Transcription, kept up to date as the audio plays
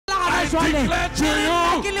declare to you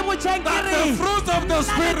that the fruit of the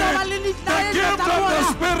Spirit, the gift of the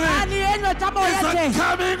Spirit is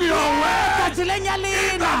coming your way. In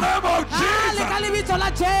the name of Jesus.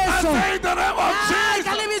 I say in the name of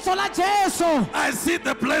Jesus. I see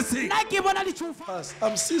the blessing.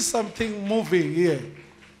 I'm seeing something moving here.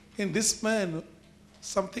 In this man,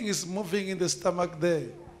 something is moving in the stomach there.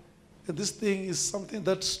 And this thing is something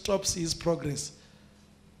that stops his progress.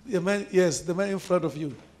 The man, yes, the man in front of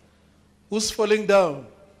you. Who's falling down?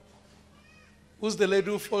 Who's the lady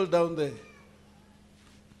who fall down there?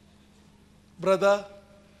 Brother,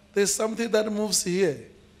 there's something that moves here,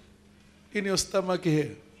 in your stomach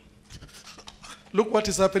here. Look what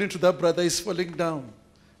is happening to that brother. He's falling down.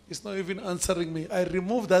 He's not even answering me. I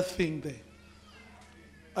removed that thing there.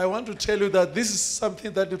 I want to tell you that this is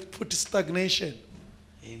something that puts stagnation.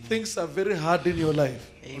 Amen. Things are very hard in your life.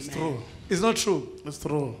 Amen. It's true. It's not true. It's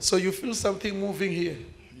true. So you feel something moving here.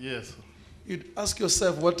 Yes. You ask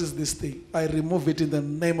yourself, what is this thing? I remove it in the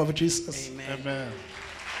name of Jesus. Amen. Amen.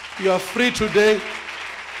 You are free today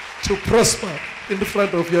to prosper in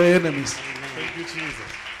front of your enemies. Amen. Thank you, Jesus.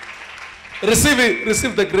 Receive it.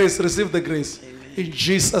 Receive the grace. Receive the grace. Amen. In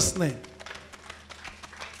Jesus' name.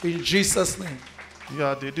 In Jesus' name.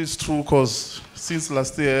 Yeah, it is true because since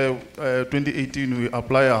last year, 2018, we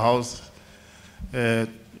applied a house.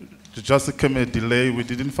 Just came a delay. We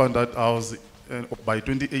didn't find that house by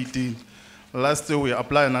 2018. Last year, we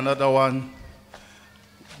applied another one.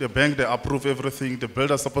 The bank, they approve everything. The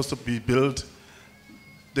builder's supposed to be built.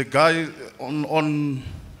 The guy on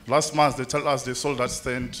last month, they tell us they sold that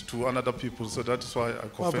stand to another people. So that's why I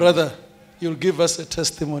confirmed. My brother, you'll give us a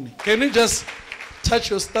testimony. Can you just touch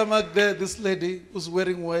your stomach there, this lady who's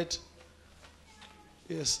wearing white?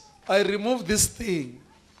 Yes. I remove this thing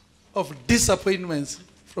of disappointments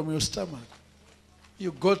from your stomach.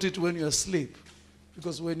 You got it when you're asleep.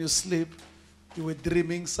 Because when you sleep, you were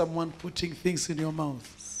dreaming someone putting things in your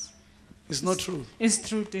mouth. It's not true. It's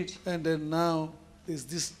true, Daddy. And then now, there's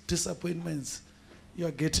these disappointments you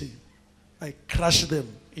are getting. I crush them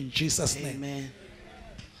in Jesus' name. Amen.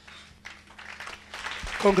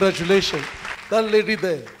 Congratulations. That lady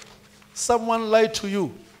there, someone lied to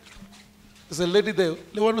you. There's a lady there,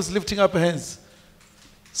 the one who's lifting up her hands.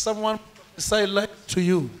 Someone prophesied lies to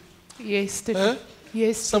you. Yes, Daddy.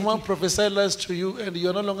 Yes, someone Daddy. prophesied lies to you and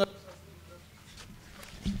you're no longer...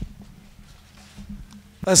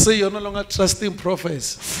 I say you're no longer trusting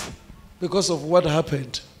prophets because of what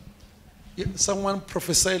happened. Someone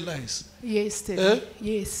prophesied lies. Yes, Daddy.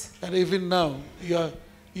 Yes. And even now,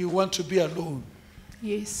 you want to be alone.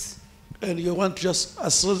 Yes. And you want to just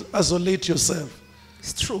isolate yourself.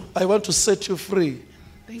 It's true. I want to set you free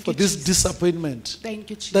for this Jesus. Disappointment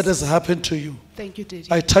Thank you, Jesus. that has happened to you. Thank you, Daddy.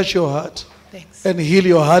 I touch your heart. Thanks. And heal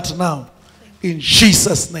your heart now. In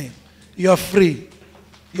Jesus' name. You are free.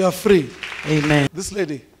 You are free. Amen. This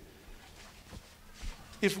lady,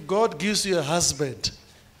 if God gives you a husband,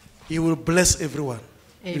 He will bless everyone.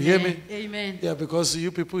 Amen. You hear me? Amen. Yeah, because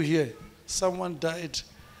you people here, someone died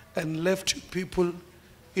and left you people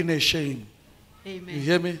in a shame. Amen. You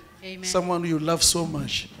hear me? Amen. Someone you love so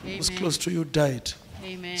much, who's Amen. close to you, died.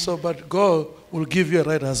 Amen. So, but God will give you a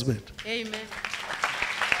right husband. Amen.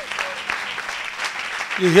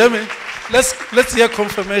 You hear me? Let's hear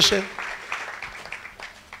confirmation.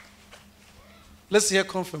 Let's hear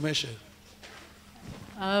confirmation.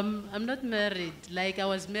 I'm not married. Like I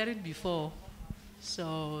was married before.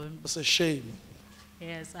 So It's a shame.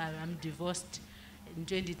 yes, I'm divorced in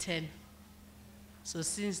 2010. So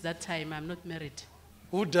since that time, I'm not married.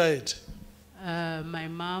 Who died? My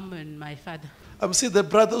mom and my father. I'm seeing the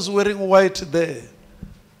brothers wearing white there.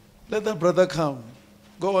 Let that brother come.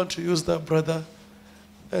 Go on to use that brother.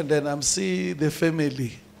 And then I'm seeing the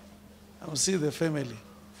family. I'm seeing the family.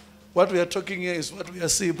 What we are talking here is what we are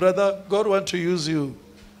seeing. Brother, God wants to use you.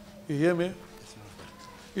 You hear me?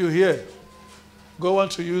 You hear? God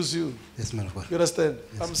wants to use you. Yes, man of God. You understand?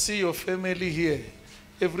 Yes. I'm seeing your family here.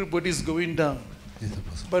 Everybody's going down. Yes,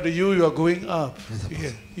 Apostle. But you are going up. Yes,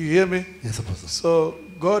 Apostle. You hear me? Yes, Apostle. So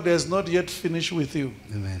God has not yet finished with you.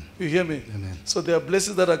 Amen. You hear me? Amen. So there are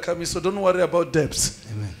blessings that are coming. So don't worry about debts.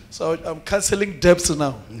 Amen. So I'm canceling debts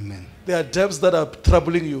now. Amen. There are debts that are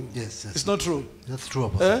troubling you. Yes, yes. It's not true. That's true,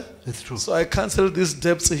 Apostle. That's true. So I cancel these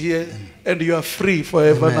debts here, and you are free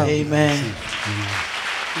forever now. Amen.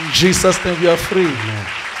 In Jesus' name, you are free. Amen.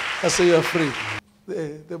 I say you are free.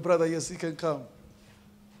 The brother, yes, he can come.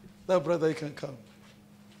 That brother, he can come.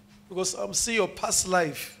 Because I'm seeing your past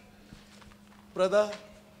life. Brother,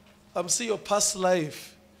 I'm seeing your past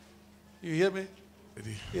life. You hear me?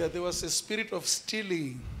 Yeah, there was a spirit of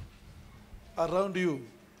stealing around you.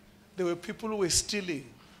 There were people who were stealing.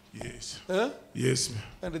 Yes. Huh? Yes, man.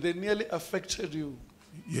 And they nearly affected you.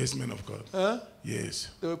 Yes, man of God. Huh? Yes.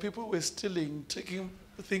 There were people who were stealing, taking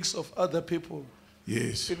things of other people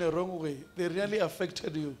Yes. in a wrong way. They really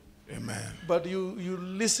affected you. Amen. But you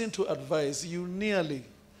listen to advice. You nearly,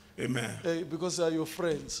 Amen. because they are your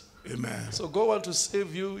friends. Amen. So God wants to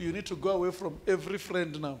save you. You need to go away from every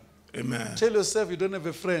friend now. Amen. Tell yourself you don't have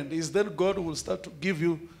a friend. Is then God will start to give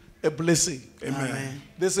you a blessing. Amen.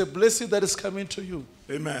 There's a blessing that is coming to you.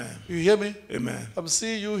 Amen. You hear me? Amen. I'm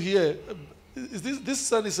seeing you here. This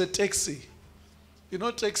son is a taxi. You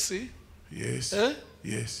know taxi? Yes. Eh?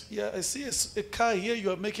 Yes. Yeah, I see a car here.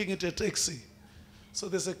 You are making it a taxi. So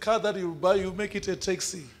there's a car that you buy. You make it a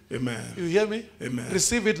taxi. Amen. You hear me? Amen.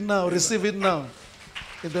 Receive it now. Amen. Receive it now.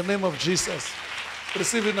 In the name of Jesus.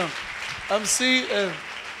 Receive it now. I'm seeing...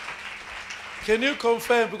 can you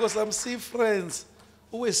confirm? Because I'm seeing friends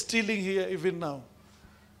who are stealing here even now.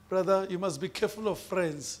 Brother, you must be careful of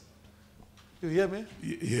friends. You hear me?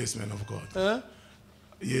 Yes, man of God. Huh?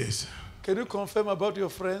 Yes. Can you confirm about your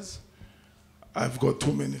friends? I've got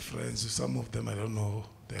too many friends. Some of them I don't know.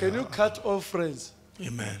 Can you cut off friends?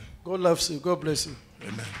 Amen. God loves you. God bless you.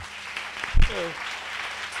 Amen.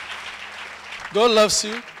 God loves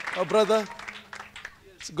you, my brother.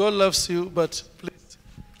 God loves you, but please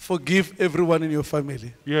forgive everyone in your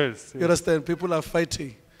family. Yes. You understand? People are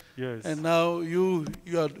fighting. Yes. And now you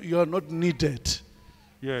are not needed.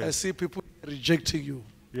 Yes. I see people rejecting you.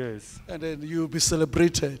 Yes. And then you'll be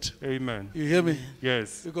celebrated. Amen. You hear me?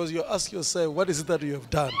 Yes. Because you ask yourself, what is it that you have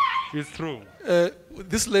done? It's true.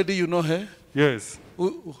 This lady, you know her? Yes.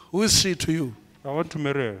 Who is she to you? I want to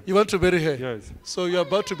marry her. You want to marry her? Yes. So you're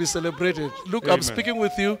about to be celebrated. Look, Amen. I'm speaking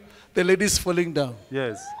with you. The lady is falling down.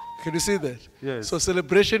 Yes. Can you see that? Yes. So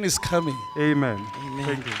celebration is coming. Amen. Amen.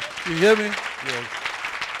 Thank you. You hear me? Yes.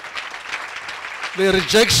 The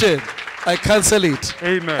rejection, I cancel it.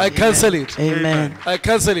 Amen. I cancel it. Amen. I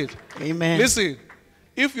cancel it. Amen. Listen,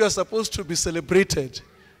 if you are supposed to be celebrated,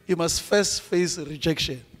 you must first face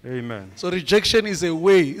rejection. Amen. So rejection is a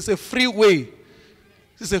way, it's a free way.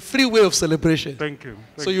 It's a free way of celebration. Thank you.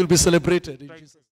 So you'll be celebrated. In Jesus'